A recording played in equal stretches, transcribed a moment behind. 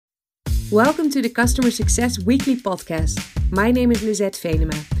Welcome to the Customer Success Weekly Podcast. My name is Lisette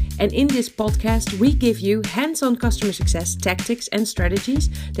Venema, and in this podcast we give you hands-on customer success tactics and strategies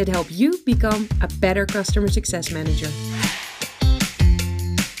that help you become a better customer success manager.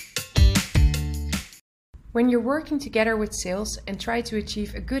 When you're working together with sales and try to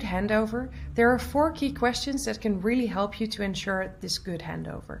achieve a good handover, there are 4 key questions that can really help you to ensure this good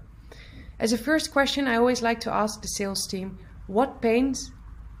handover. As a first question, I always like to ask the sales team, what pains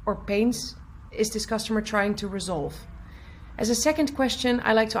is this customer trying to resolve? As a second question,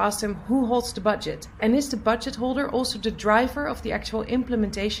 I like to ask them who holds the budget, and is the budget holder also the driver of the actual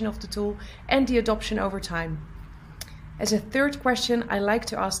implementation of the tool and the adoption over time? As a third question, I like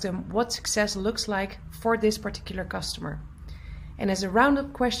to ask them what success looks like for this particular customer. And as a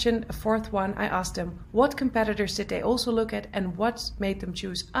roundup question, a fourth one, I ask them what competitors did they also look at and what made them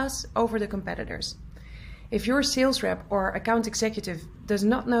choose us over the competitors. If your sales rep or account executive does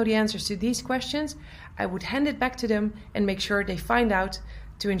not know the answers to these questions, I would hand it back to them and make sure they find out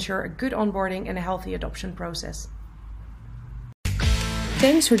to ensure a good onboarding and a healthy adoption process.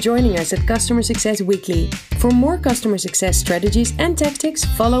 Thanks for joining us at Customer Success Weekly. For more customer success strategies and tactics,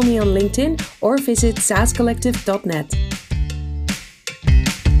 follow me on LinkedIn or visit saascollective.net.